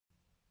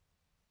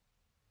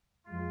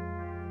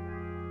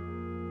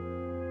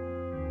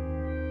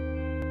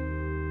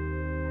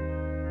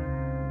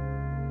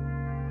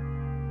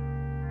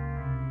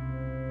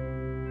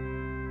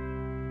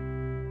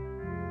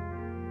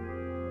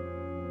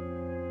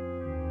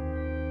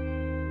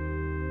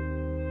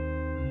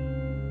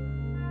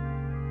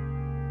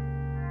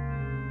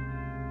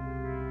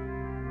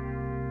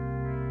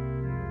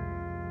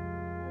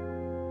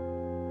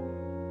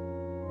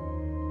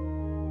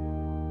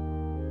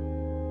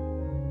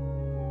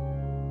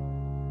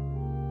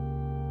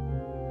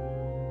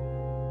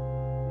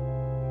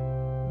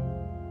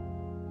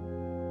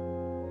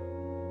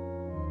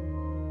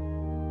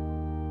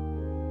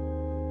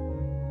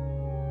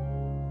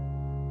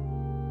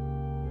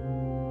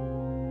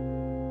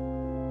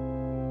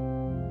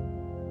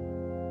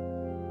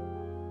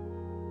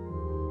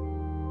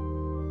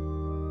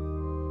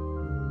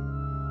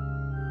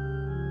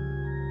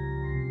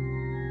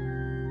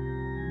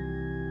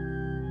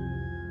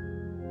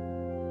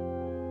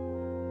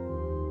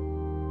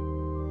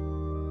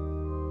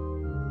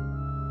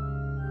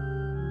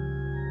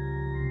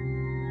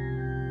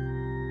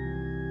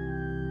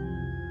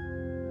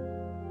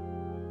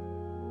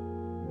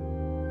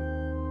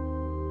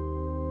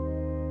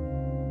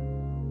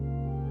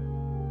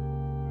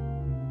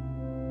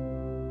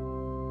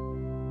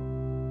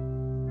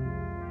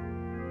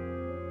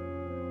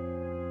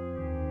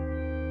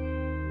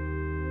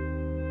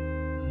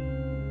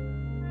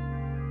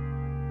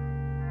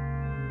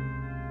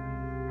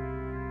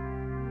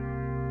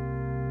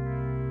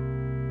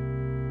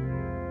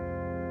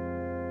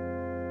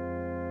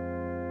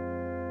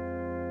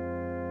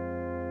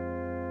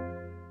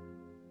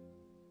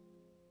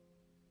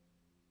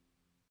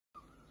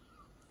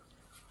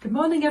Good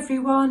morning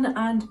everyone,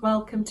 and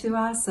welcome to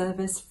our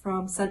service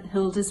from St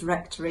Hilda's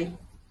Rectory.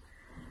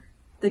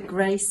 The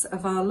grace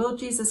of our Lord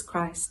Jesus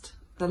Christ,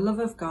 the love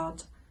of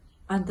God,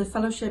 and the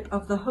fellowship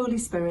of the Holy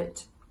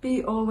Spirit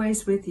be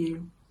always with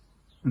you.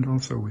 And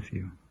also with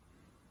you.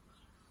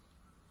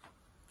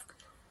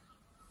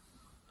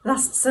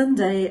 Last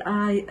Sunday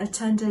I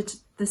attended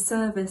the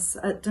service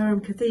at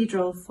Durham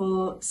Cathedral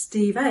for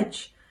Steve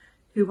Edge,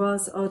 who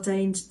was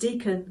ordained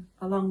deacon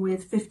along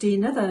with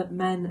 15 other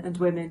men and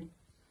women.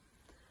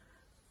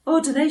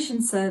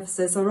 Ordination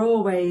services are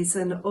always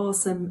an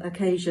awesome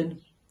occasion.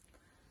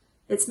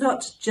 It's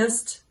not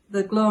just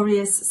the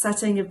glorious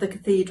setting of the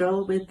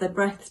cathedral with the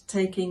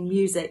breathtaking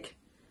music.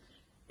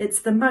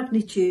 It's the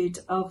magnitude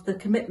of the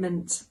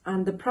commitment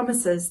and the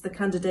promises the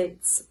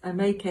candidates are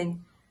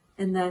making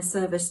in their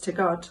service to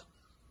God.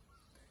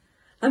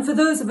 And for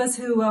those of us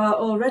who are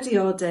already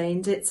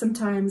ordained, it's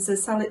sometimes a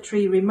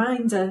salutary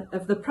reminder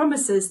of the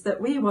promises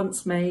that we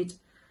once made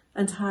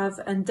and have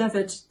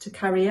endeavoured to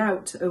carry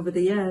out over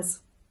the years.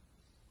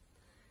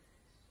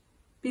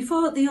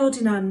 Before the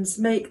ordinands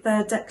make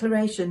their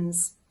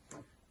declarations,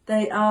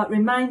 they are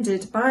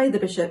reminded by the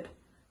bishop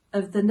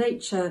of the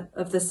nature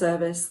of the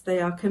service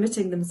they are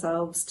committing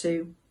themselves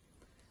to.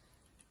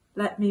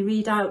 Let me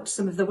read out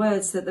some of the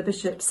words that the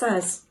bishop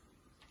says.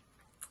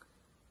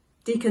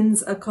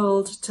 Deacons are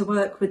called to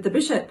work with the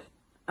bishop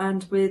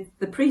and with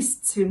the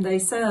priests whom they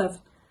serve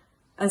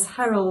as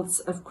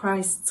heralds of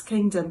Christ's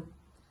kingdom.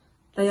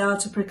 They are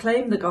to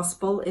proclaim the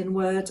gospel in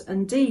word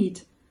and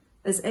deed,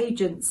 as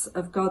agents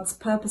of God's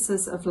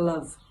purposes of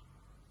love.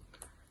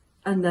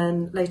 And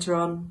then later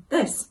on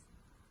this.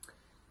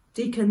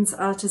 Deacons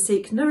are to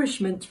seek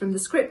nourishment from the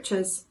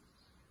scriptures.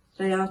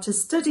 They are to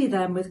study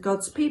them with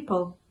God's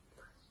people,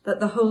 that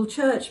the whole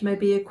church may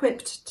be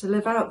equipped to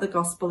live out the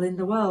gospel in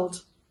the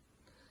world.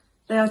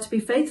 They are to be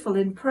faithful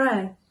in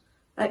prayer,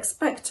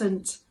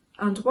 expectant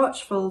and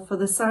watchful for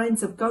the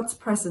signs of God's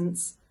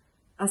presence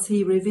as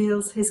he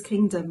reveals his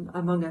kingdom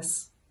among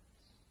us.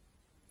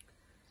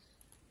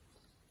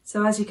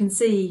 So as you can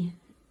see,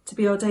 to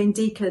be ordained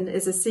deacon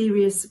is a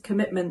serious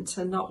commitment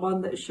and not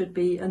one that should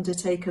be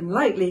undertaken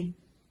lightly.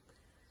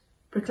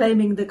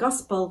 Proclaiming the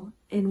gospel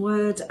in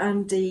word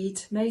and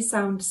deed may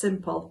sound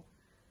simple,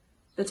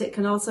 but it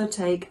can also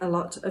take a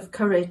lot of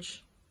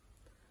courage,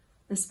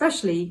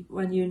 especially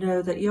when you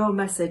know that your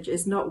message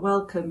is not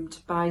welcomed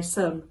by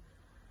some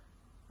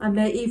and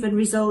may even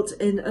result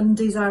in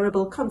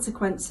undesirable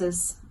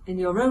consequences in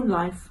your own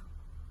life.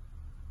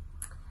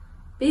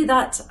 Be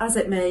that as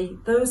it may,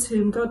 those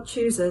whom God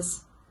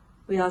chooses,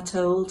 we are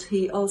told,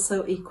 he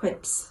also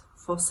equips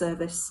for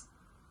service.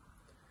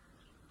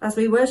 As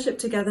we worship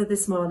together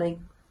this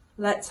morning,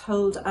 let's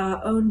hold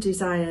our own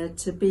desire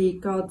to be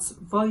God's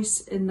voice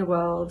in the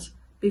world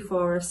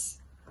before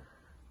us,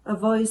 a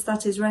voice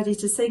that is ready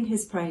to sing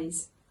his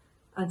praise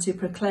and to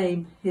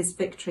proclaim his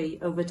victory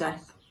over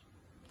death.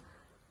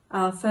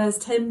 Our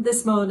first hymn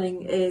this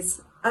morning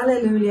is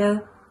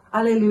Alleluia,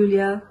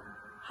 Alleluia,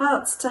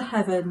 hearts to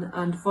heaven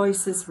and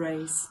voices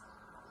raise.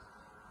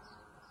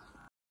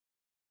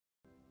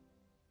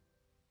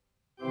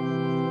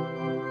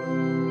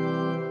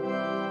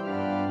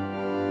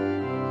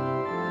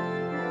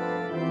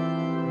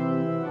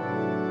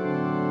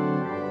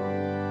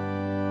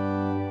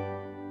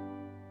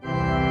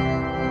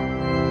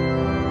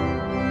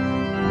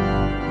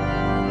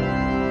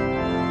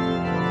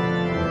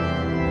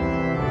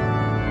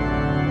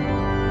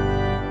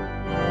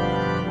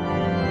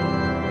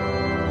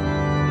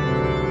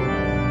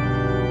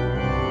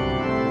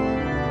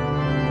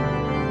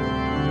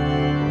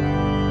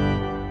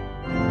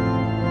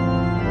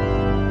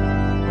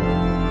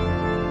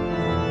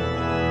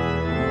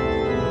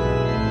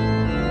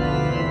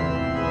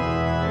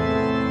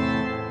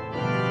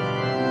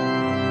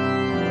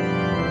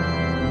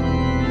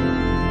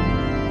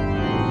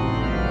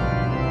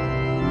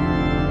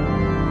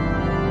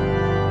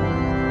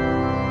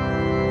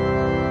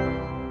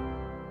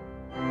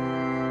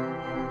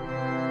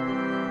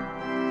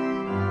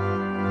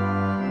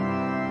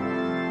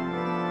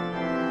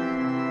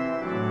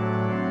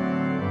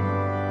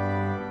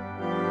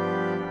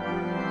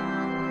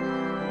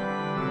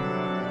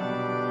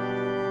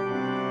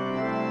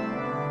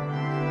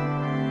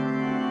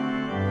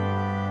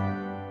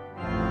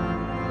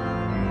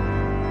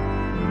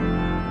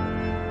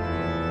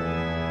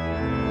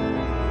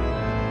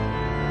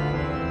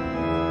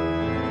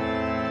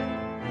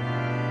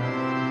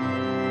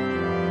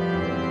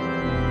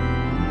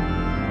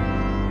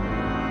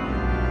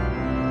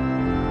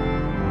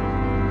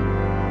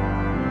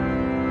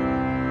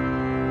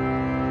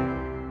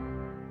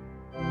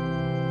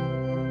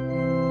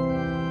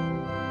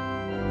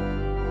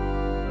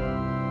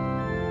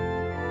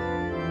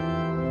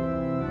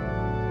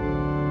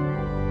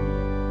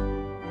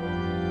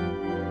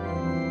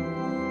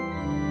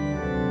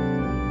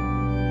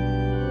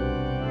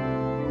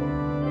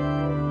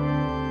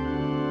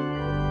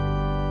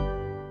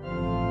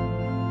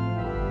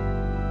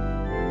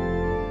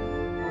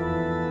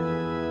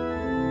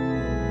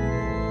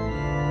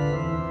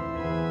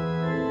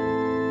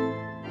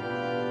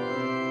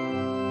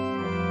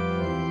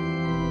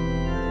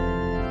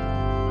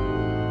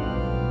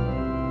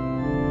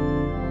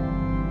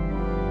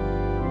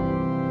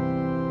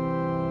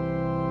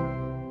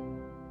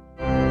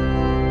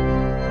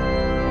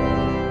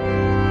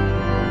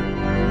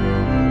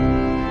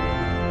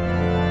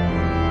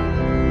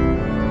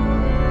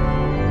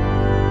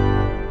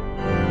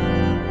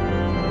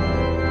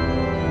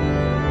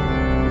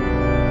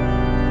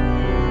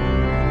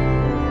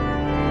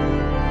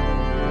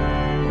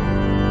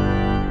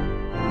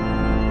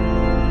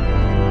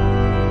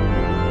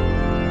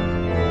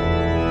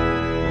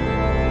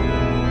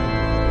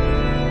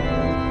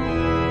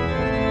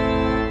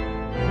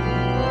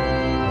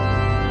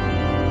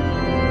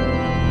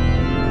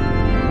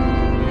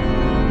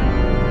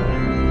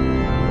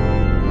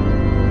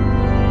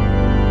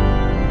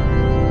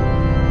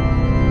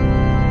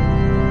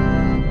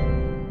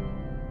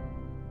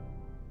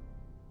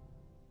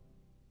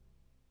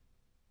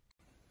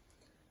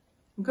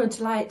 going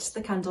to light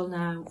the candle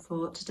now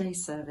for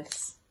today's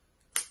service.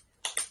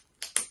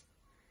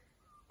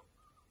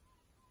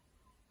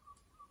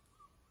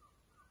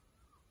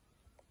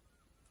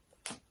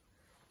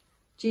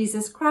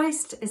 Jesus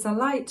Christ is a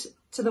light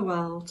to the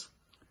world,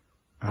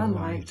 a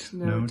light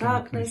no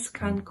darkness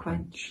can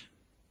quench.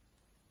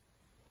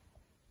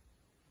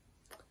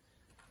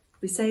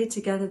 We say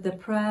together the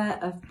prayer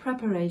of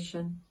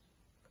preparation.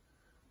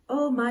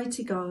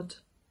 Almighty God,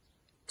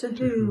 to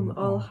whom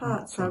all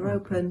hearts are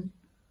open,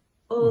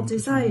 all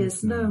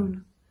desires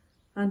known,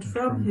 and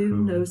from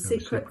whom no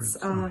secrets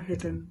are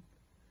hidden,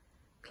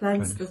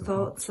 cleanse the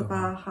thoughts of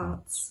our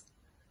hearts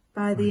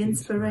by the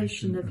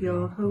inspiration of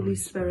your Holy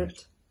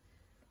Spirit,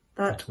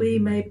 that we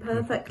may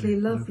perfectly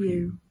love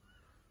you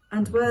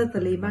and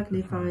worthily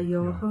magnify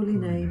your holy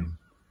name,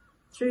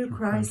 through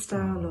Christ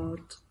our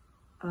Lord.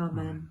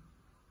 Amen.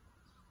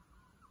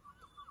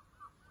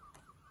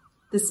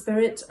 The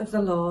Spirit of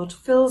the Lord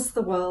fills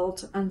the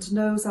world and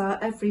knows our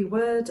every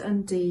word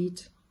and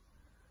deed.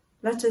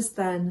 Let us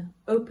then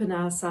open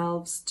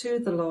ourselves to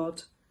the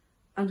Lord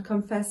and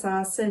confess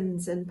our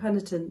sins in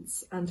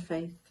penitence and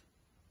faith.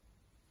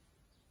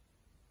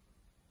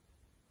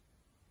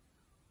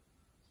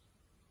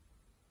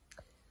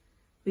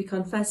 We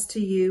confess to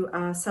you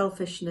our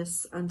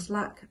selfishness and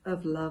lack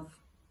of love.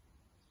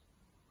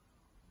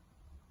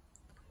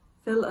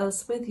 Fill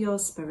us with your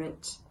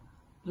Spirit.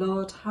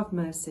 Lord, have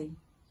mercy.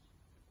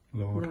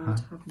 Lord,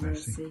 have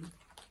mercy.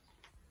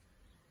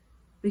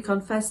 We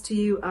confess to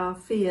you our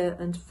fear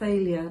and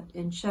failure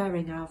in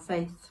sharing our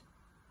faith.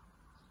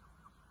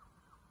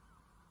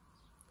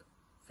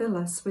 Fill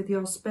us with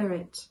your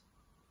Spirit.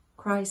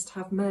 Christ,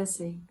 have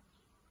mercy.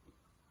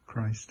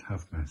 Christ,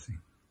 have mercy.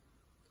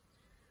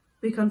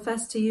 We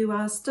confess to you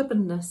our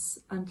stubbornness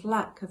and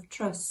lack of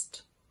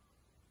trust.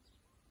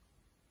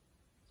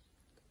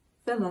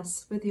 Fill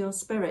us with your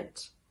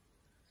Spirit.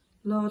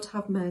 Lord,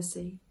 have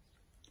mercy.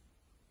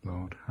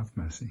 Lord, have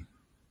mercy.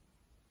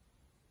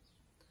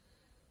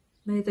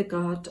 May the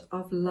God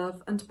of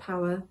love and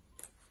power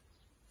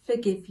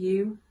forgive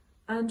you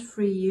and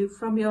free you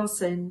from your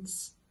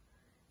sins,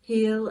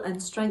 heal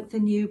and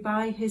strengthen you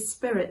by his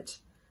Spirit,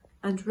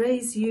 and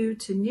raise you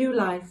to new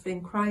life in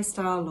Christ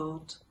our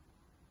Lord.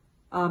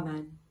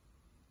 Amen.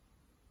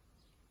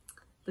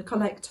 The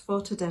collect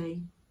for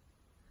today.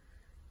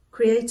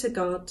 Creator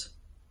God,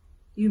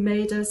 you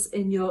made us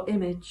in your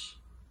image.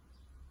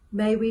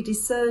 May we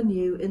discern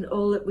you in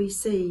all that we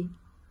see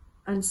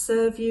and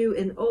serve you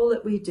in all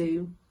that we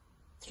do,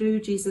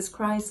 through Jesus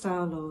Christ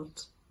our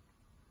Lord.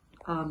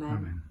 Amen.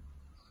 Amen.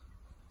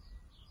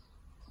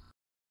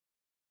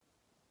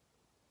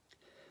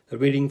 A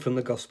reading from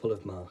the Gospel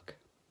of Mark.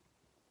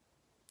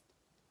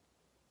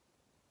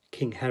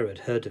 King Herod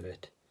heard of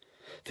it,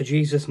 for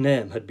Jesus'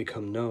 name had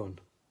become known.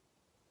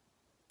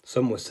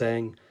 Some were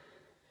saying,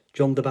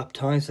 John the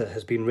Baptizer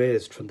has been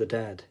raised from the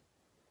dead,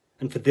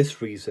 and for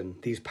this reason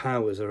these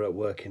powers are at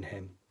work in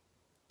him.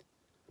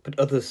 But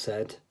others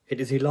said, it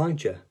is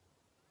Elijah.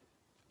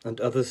 And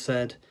others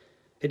said,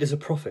 it is a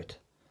prophet,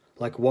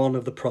 like one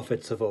of the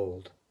prophets of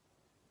old.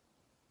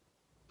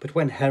 But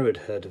when Herod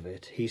heard of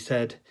it, he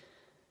said,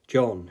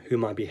 John,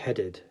 whom I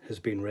beheaded, has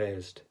been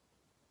raised.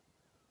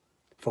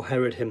 For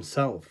Herod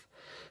himself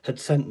had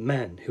sent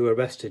men who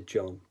arrested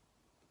John,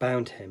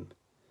 bound him,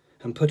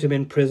 and put him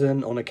in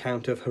prison on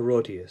account of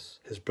Herodias,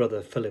 his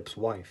brother Philip's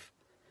wife,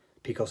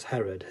 because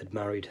Herod had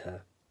married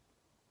her.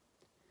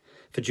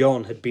 For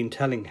John had been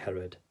telling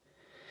Herod,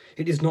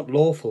 it is not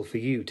lawful for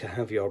you to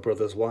have your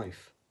brother's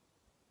wife.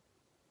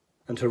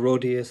 And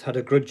Herodias had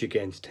a grudge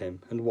against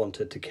him and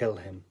wanted to kill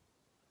him.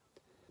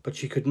 But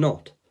she could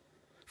not,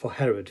 for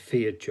Herod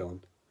feared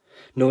John,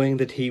 knowing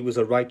that he was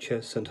a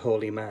righteous and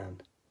holy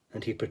man,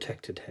 and he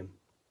protected him.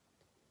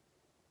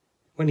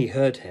 When he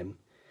heard him,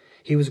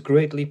 he was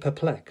greatly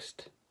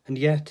perplexed, and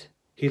yet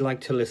he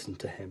liked to listen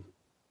to him.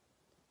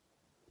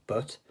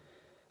 But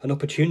an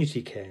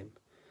opportunity came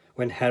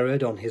when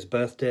Herod on his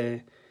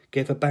birthday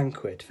gave a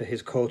banquet for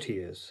his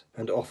courtiers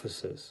and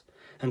officers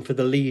and for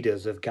the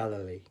leaders of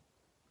Galilee.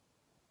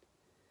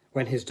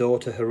 When his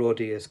daughter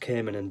Herodias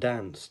came in and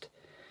danced,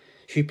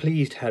 she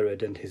pleased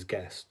Herod and his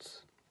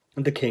guests,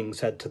 and the king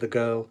said to the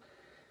girl,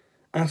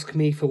 Ask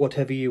me for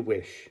whatever you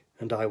wish,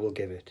 and I will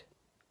give it.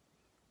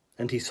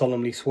 And he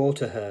solemnly swore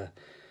to her,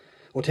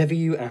 Whatever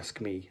you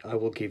ask me, I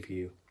will give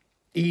you,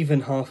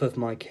 even half of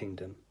my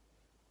kingdom.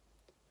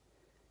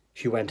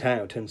 She went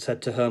out and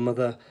said to her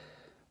mother,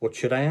 What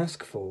should I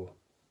ask for?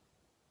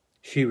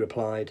 She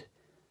replied,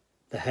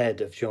 The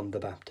head of John the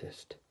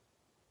Baptist.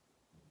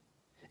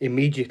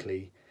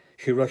 Immediately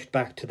she rushed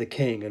back to the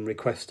king and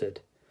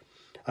requested,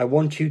 I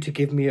want you to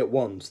give me at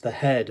once the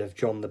head of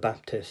John the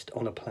Baptist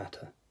on a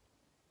platter.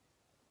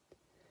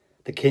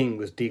 The king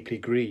was deeply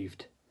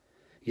grieved,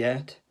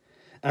 yet,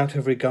 out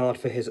of regard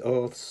for his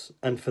oaths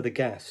and for the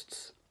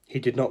guests, he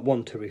did not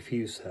want to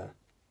refuse her.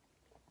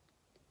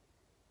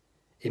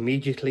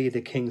 Immediately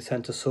the king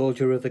sent a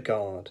soldier of the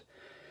guard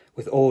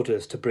with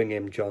orders to bring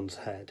him John's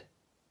head.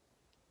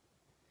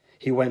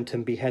 He went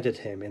and beheaded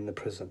him in the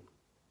prison,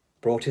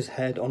 brought his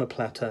head on a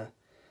platter,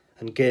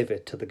 and gave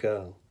it to the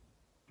girl.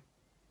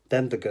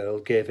 Then the girl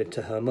gave it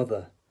to her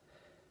mother.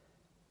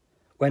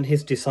 When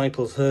his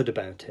disciples heard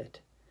about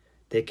it,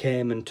 they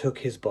came and took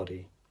his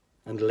body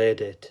and laid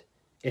it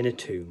in a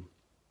tomb.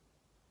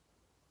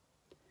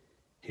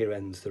 Here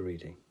ends the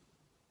reading.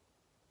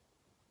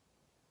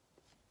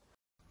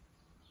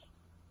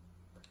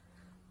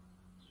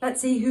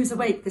 Let's see who's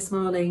awake this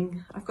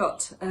morning. I've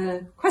got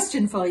a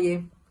question for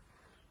you.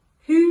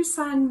 Who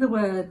sang the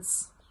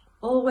words,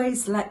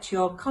 "Always let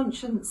your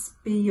conscience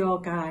be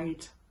your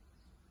guide"?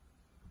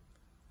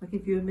 I'll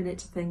give you a minute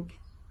to think.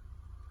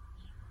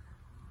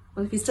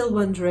 Well, if you're still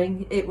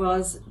wondering, it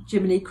was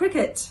Jiminy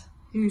Cricket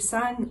who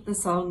sang the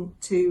song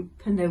to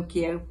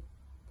Pinocchio.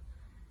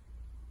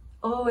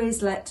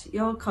 Always let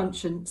your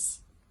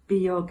conscience be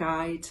your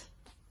guide.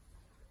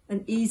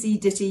 An easy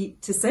ditty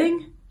to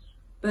sing,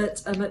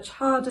 but a much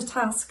harder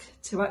task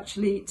to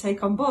actually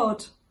take on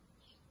board.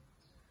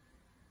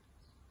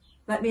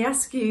 Let me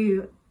ask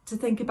you to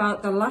think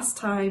about the last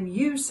time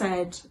you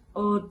said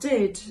or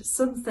did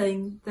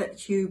something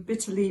that you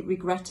bitterly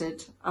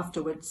regretted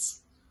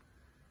afterwards.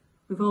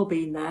 We've all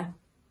been there.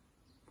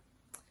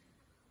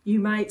 You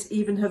might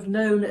even have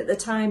known at the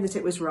time that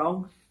it was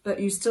wrong, but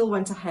you still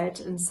went ahead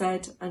and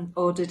said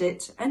or did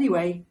it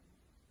anyway.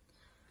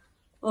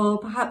 Or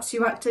perhaps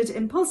you acted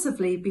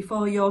impulsively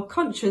before your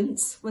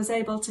conscience was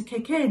able to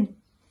kick in.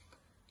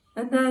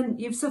 And then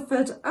you've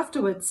suffered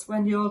afterwards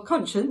when your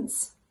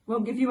conscience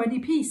won't give you any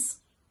peace.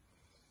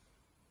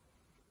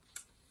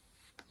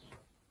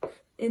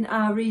 In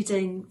our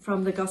reading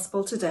from the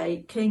Gospel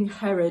today, King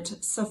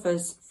Herod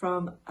suffers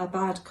from a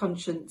bad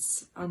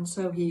conscience, and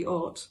so he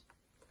ought,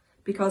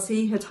 because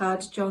he had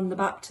had John the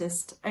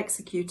Baptist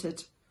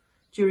executed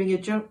during a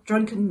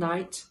drunken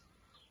night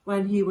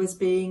when he was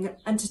being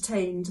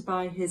entertained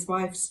by his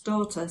wife's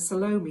daughter,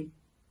 Salome.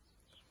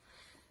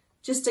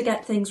 Just to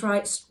get things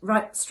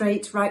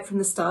straight right from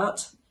the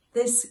start,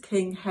 this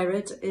King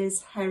Herod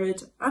is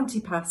Herod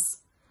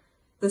Antipas,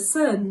 the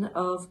son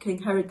of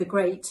King Herod the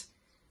Great,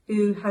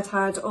 who had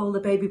had all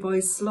the baby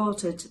boys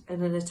slaughtered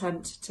in an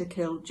attempt to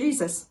kill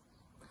Jesus.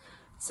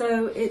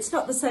 So it's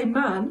not the same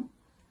man,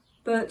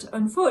 but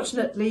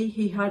unfortunately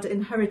he had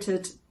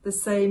inherited the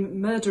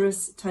same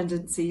murderous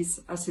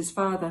tendencies as his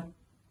father.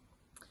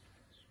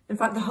 In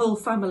fact, the whole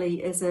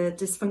family is a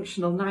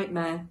dysfunctional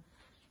nightmare,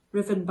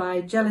 riven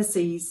by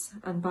jealousies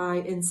and by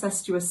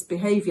incestuous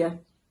behaviour.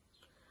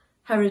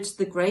 Herod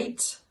the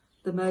Great,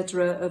 the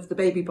murderer of the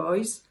baby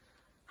boys,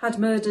 had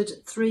murdered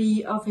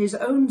 3 of his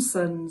own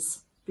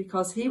sons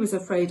because he was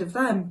afraid of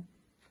them.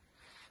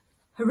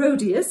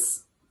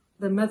 Herodias,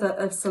 the mother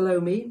of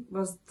Salome,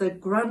 was the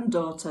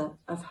granddaughter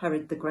of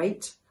Herod the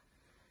Great.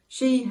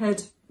 She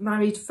had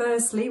married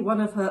firstly one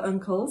of her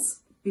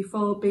uncles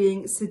before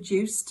being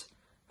seduced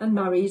and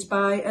married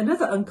by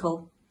another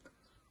uncle,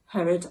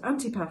 Herod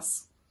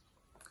Antipas.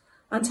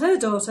 And her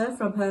daughter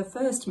from her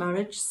first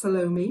marriage,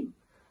 Salome,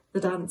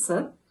 the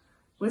dancer,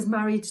 was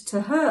married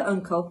to her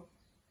uncle,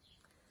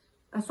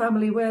 a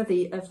family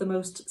worthy of the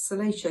most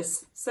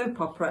salacious soap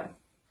opera.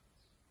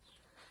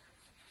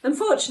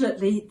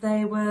 Unfortunately,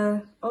 they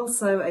were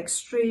also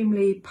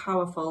extremely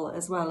powerful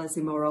as well as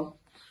immoral,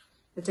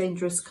 a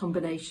dangerous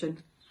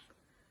combination.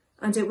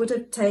 And it would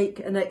have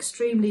taken an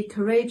extremely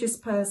courageous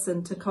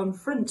person to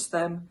confront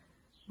them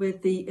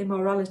with the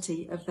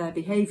immorality of their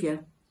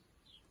behaviour.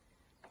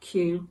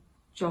 Cue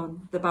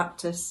John the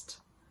Baptist,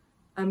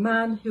 a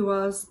man who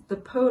was the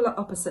polar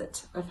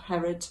opposite of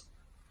Herod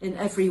in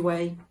every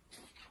way.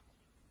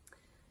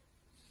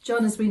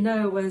 John, as we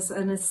know, was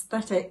an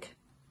ascetic,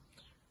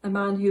 a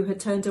man who had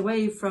turned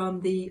away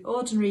from the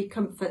ordinary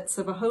comforts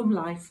of a home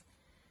life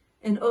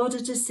in order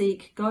to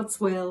seek God's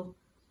will,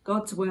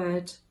 God's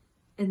word,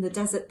 in the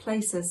desert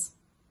places.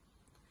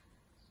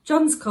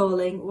 John's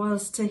calling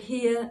was to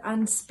hear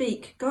and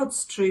speak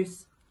God's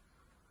truth,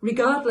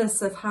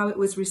 regardless of how it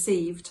was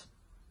received.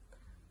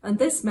 And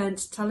this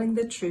meant telling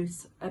the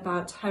truth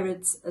about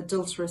Herod's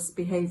adulterous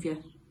behaviour.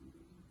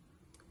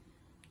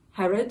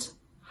 Herod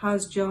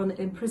has John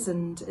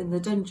imprisoned in the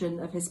dungeon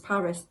of his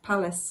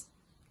palace.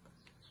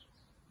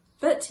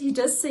 But he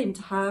does seem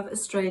to have a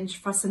strange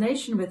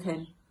fascination with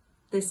him,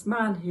 this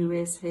man who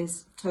is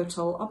his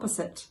total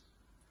opposite.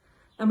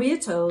 And we are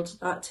told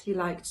that he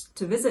liked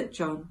to visit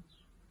John,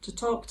 to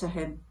talk to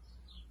him.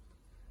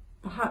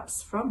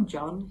 Perhaps from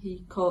John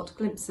he caught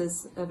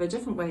glimpses of a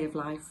different way of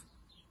life.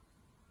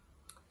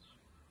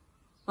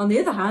 On the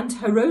other hand,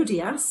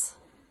 Herodias,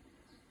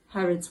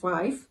 Herod's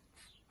wife,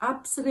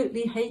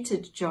 absolutely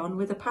hated John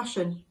with a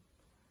passion.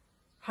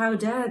 How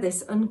dare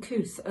this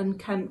uncouth,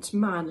 unkempt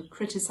man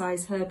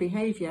criticise her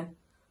behaviour,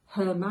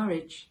 her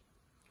marriage?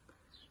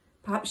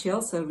 Perhaps she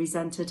also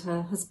resented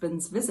her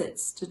husband's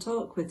visits to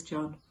talk with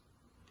John.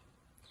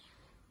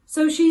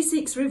 So she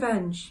seeks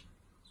revenge,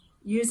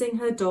 using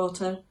her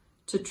daughter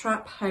to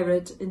trap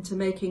Herod into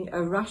making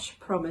a rash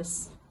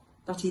promise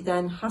that he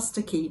then has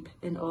to keep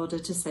in order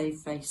to save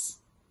face.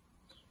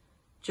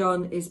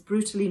 John is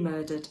brutally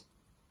murdered,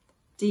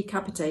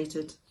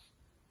 decapitated,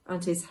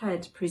 and his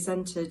head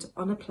presented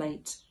on a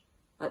plate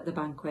at the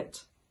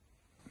banquet.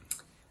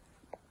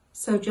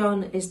 So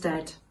John is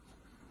dead.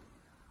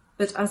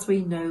 But as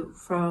we know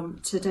from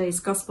today's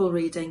Gospel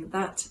reading,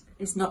 that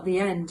is not the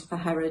end for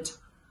Herod.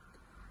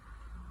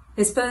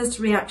 His first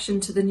reaction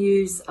to the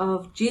news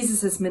of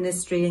Jesus'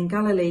 ministry in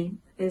Galilee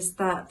is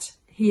that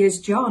he is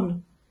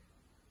John,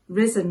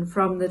 risen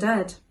from the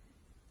dead.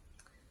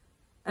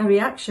 A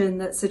reaction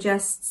that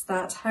suggests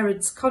that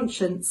Herod's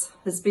conscience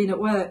has been at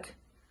work,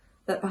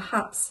 that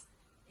perhaps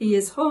he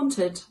is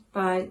haunted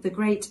by the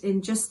great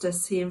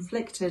injustice he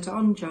inflicted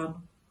on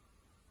John.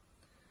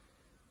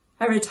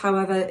 Herod,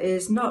 however,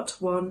 is not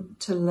one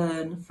to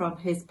learn from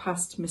his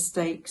past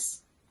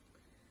mistakes.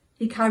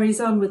 He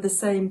carries on with the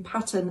same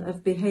pattern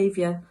of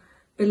behaviour,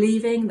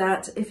 believing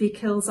that if he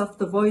kills off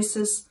the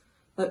voices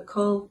that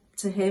call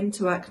to him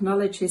to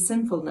acknowledge his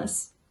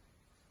sinfulness,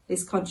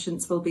 his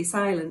conscience will be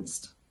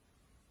silenced.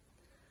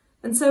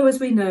 And so, as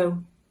we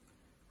know,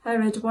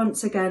 Herod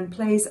once again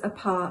plays a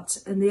part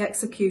in the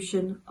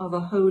execution of a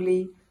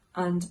holy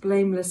and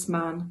blameless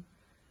man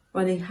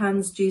when he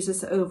hands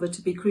Jesus over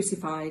to be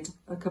crucified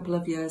a couple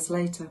of years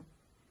later.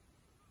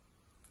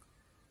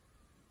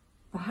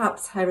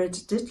 Perhaps Herod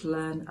did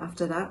learn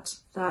after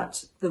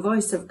that the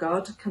voice of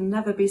God can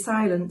never be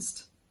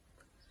silenced.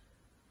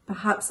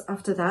 Perhaps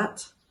after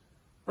that,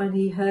 when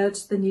he heard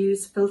the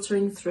news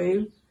filtering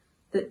through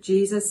that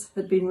Jesus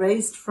had been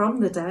raised from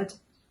the dead,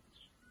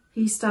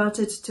 he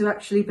started to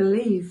actually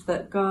believe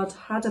that God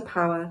had a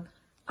power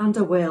and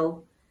a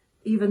will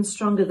even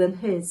stronger than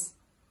his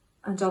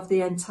and of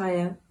the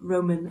entire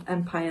Roman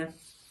Empire.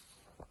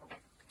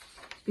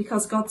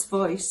 Because God's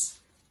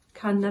voice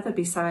can never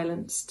be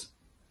silenced.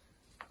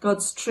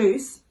 God's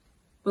truth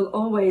will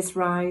always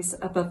rise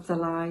above the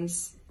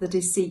lies, the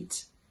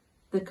deceit,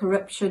 the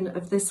corruption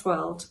of this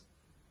world,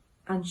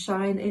 and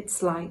shine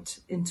its light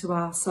into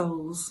our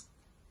souls.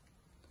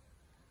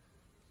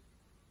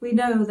 We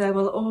know there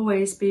will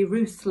always be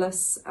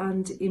ruthless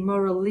and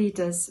immoral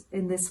leaders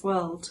in this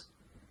world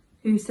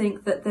who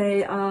think that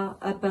they are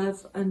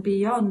above and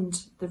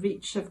beyond the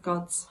reach of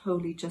God's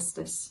holy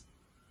justice.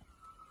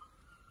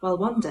 Well,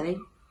 one day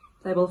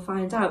they will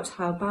find out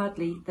how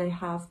badly they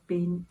have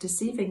been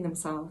deceiving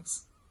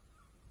themselves.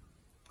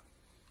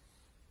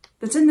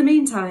 But in the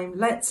meantime,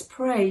 let's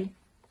pray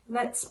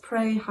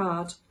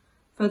hard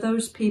for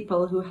those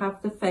people who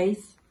have the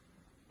faith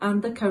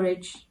and the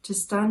courage to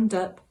stand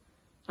up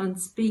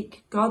and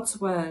speak God's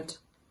word,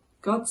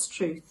 God's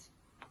truth,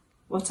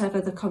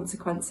 whatever the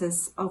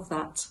consequences of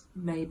that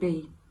may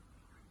be.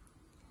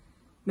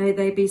 May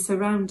they be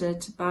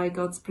surrounded by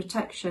God's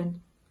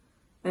protection.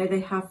 May they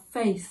have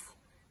faith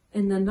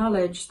in the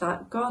knowledge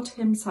that God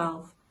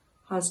himself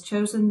has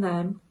chosen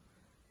them,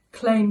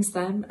 claims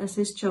them as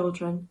his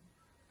children,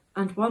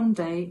 and one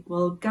day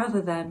will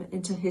gather them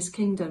into his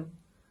kingdom,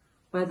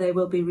 where they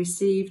will be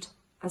received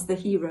as the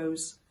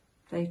heroes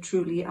they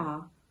truly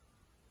are.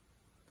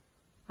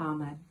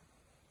 Amen.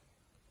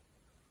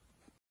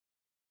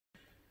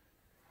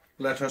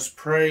 Let us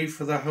pray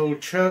for the whole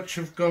Church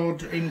of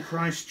God in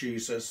Christ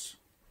Jesus,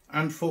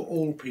 and for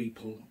all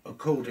people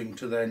according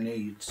to their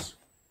needs.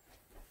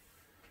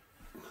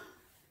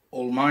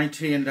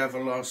 Almighty and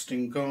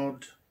everlasting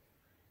God,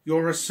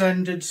 your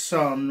ascended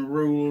Son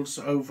rules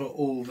over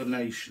all the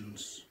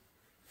nations.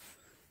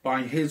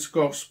 By his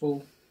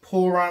gospel,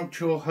 pour out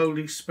your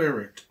Holy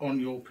Spirit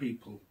on your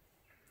people.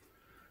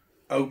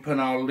 Open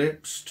our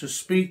lips to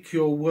speak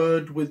your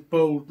word with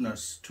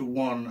boldness to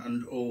one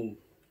and all.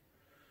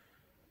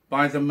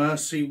 By the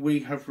mercy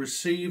we have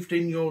received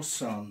in your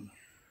Son,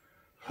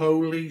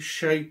 wholly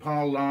shape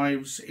our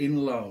lives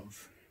in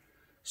love,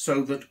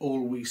 so that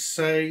all we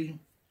say,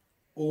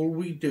 all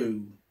we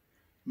do,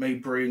 may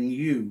bring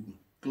you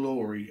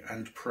glory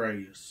and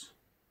praise.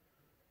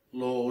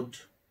 Lord,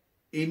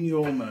 in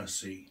your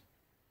mercy,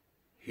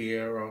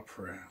 hear our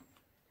prayer.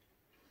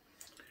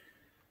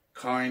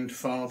 Kind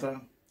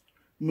Father,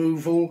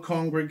 move all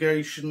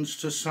congregations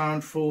to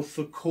sound forth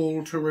the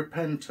call to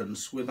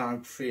repentance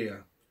without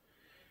fear.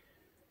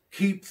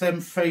 Keep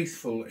them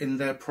faithful in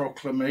their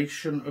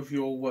proclamation of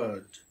your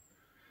word,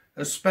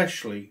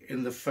 especially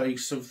in the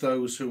face of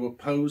those who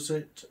oppose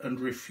it and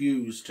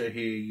refuse to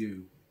hear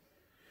you.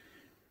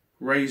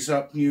 Raise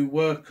up new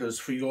workers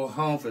for your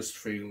harvest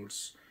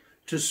fields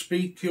to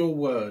speak your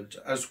word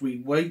as we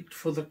wait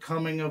for the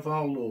coming of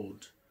our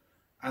Lord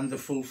and the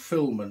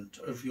fulfillment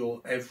of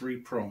your every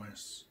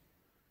promise.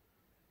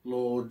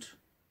 Lord,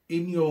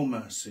 in your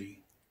mercy,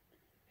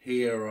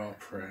 hear our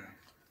prayer.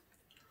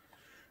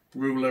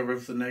 Ruler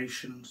of the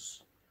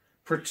nations,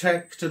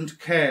 protect and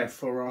care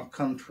for our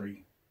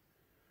country.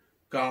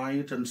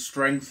 Guide and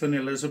strengthen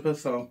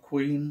Elizabeth, our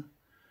Queen,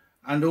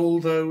 and all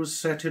those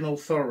set in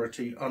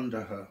authority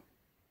under her.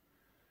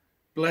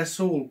 Bless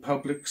all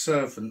public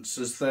servants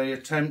as they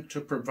attempt to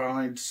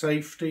provide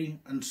safety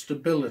and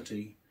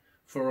stability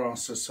for our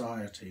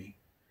society.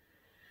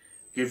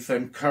 Give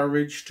them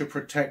courage to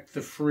protect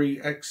the free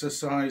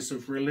exercise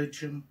of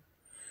religion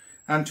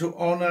and to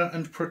honour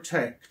and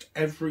protect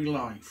every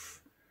life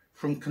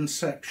from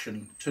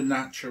conception to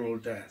natural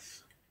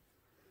death.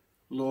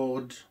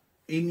 Lord,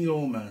 in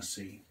your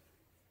mercy,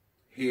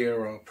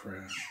 hear our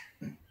prayer.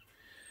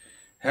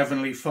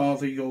 Heavenly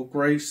Father, your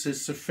grace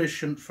is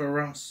sufficient for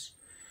us,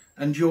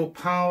 and your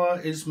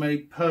power is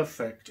made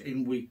perfect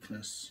in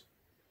weakness.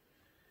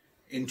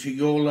 Into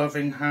your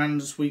loving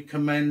hands we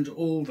commend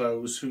all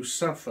those who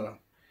suffer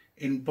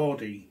in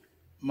body,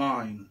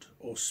 mind,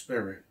 or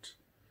spirit,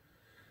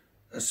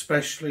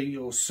 especially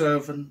your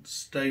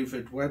servants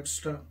David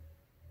Webster,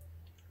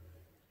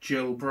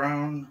 Jill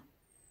Brown,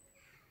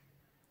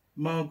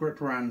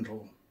 Margaret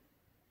Randall,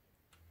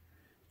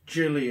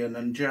 Gillian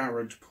and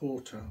Jared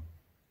Porter,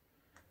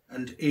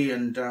 and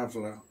Ian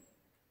Davler,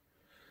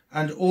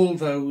 and all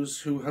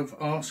those who have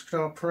asked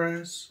our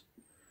prayers,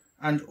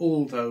 and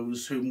all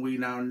those whom we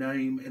now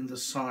name in the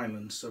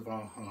silence of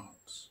our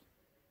hearts.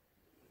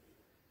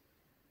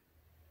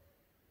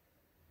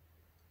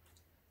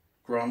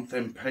 Grant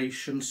them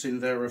patience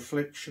in their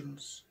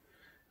afflictions,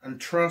 and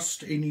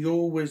trust in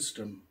your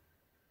wisdom.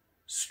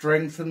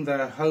 Strengthen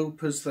their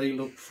hope as they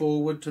look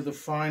forward to the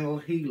final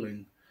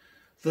healing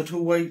that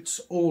awaits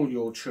all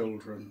your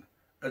children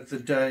at the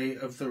day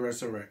of the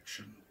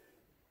resurrection.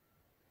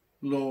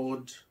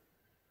 Lord,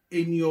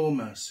 in your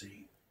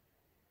mercy,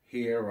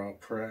 hear our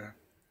prayer.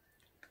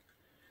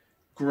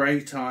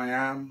 Great I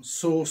am,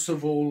 source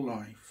of all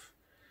life,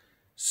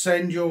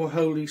 send your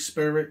Holy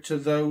Spirit to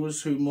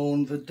those who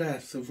mourn the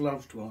death of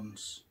loved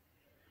ones.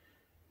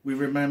 We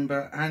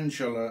remember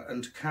Angela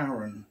and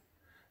Karen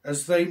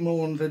as they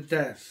mourn the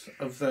death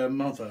of their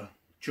mother,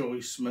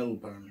 Joyce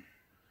Milburn,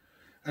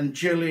 and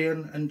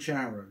Gillian and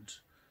Jared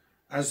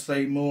as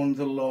they mourn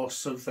the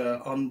loss of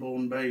their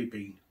unborn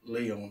baby,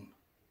 Leon.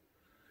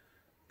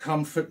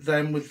 Comfort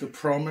them with the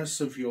promise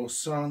of your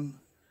Son,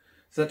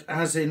 that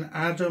as in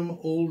Adam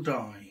all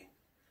die,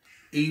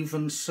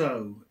 even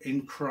so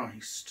in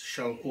Christ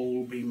shall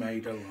all be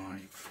made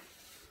alive.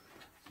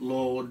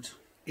 Lord,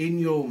 in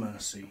your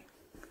mercy,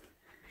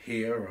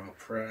 hear our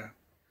prayer.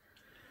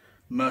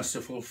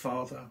 Merciful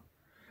Father,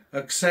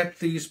 accept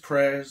these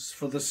prayers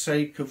for the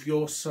sake of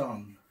your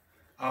Son,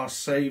 our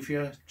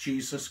Saviour,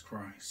 Jesus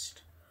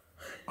Christ.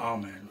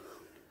 Amen.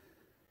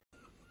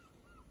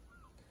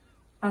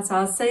 As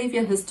our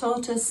Saviour has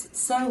taught us,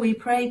 so we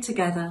pray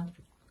together.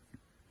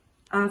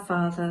 Our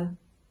Father,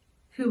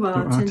 who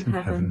art in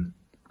heaven,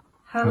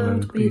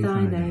 hallowed be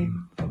thy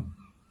name.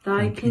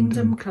 Thy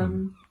kingdom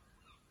come,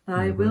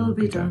 thy will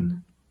be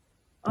done,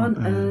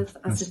 on earth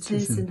as it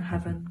is in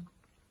heaven.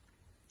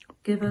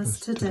 Give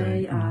us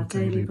today our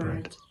daily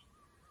bread,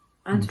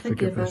 and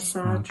forgive us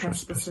our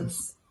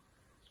trespasses,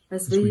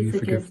 as we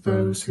forgive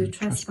those who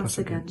trespass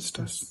against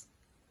us.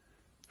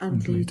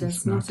 And lead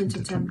us not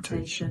into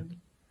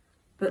temptation,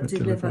 but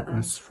deliver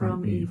us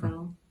from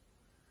evil.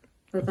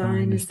 For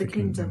thine is the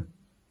kingdom,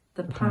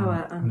 the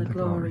power and the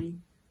glory,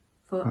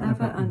 for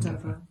ever and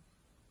ever.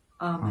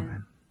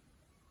 Amen.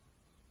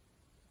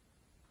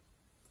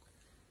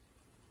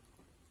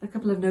 A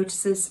couple of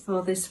notices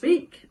for this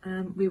week.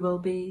 We will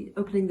be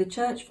opening the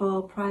church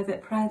for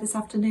private prayer this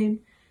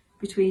afternoon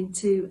between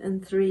 2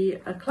 and 3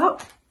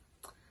 o'clock,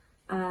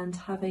 and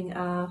having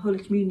our Holy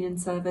Communion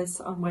service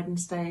on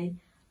Wednesday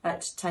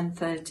at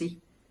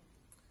 10:30.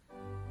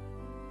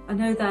 I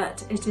know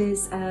that it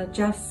is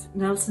Jeff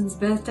Nelson's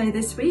birthday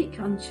this week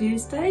on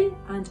Tuesday,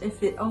 and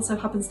if it also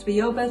happens to be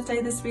your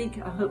birthday this week,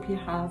 I hope you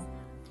have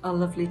a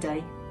lovely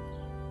day.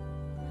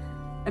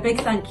 A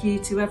big thank you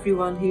to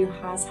everyone who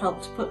has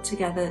helped put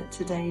together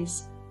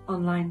today's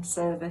online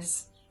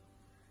service.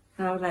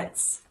 Now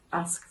let's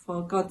ask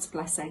for God's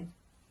blessing.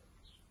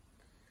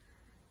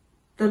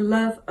 The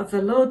love of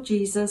the Lord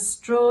Jesus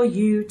draw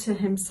you to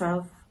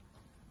himself.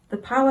 The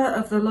power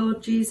of the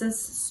Lord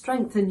Jesus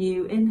strengthen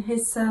you in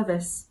his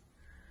service.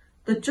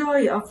 The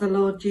joy of the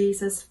Lord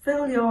Jesus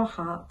fill your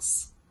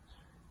hearts.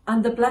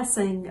 And the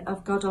blessing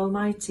of God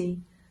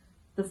Almighty,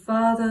 the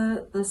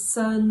Father, the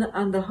Son,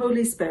 and the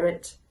Holy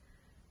Spirit,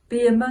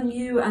 be among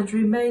you and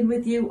remain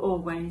with you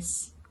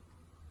always.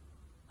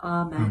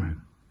 Amen.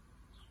 Amen.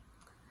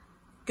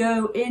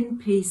 Go in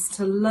peace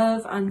to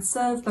love and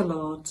serve the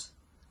Lord.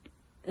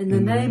 In the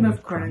name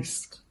of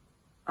Christ.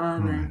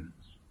 Amen.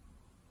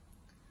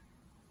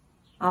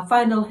 Our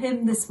final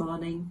hymn this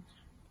morning,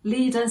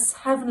 Lead Us,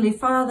 Heavenly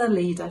Father,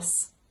 Lead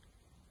Us.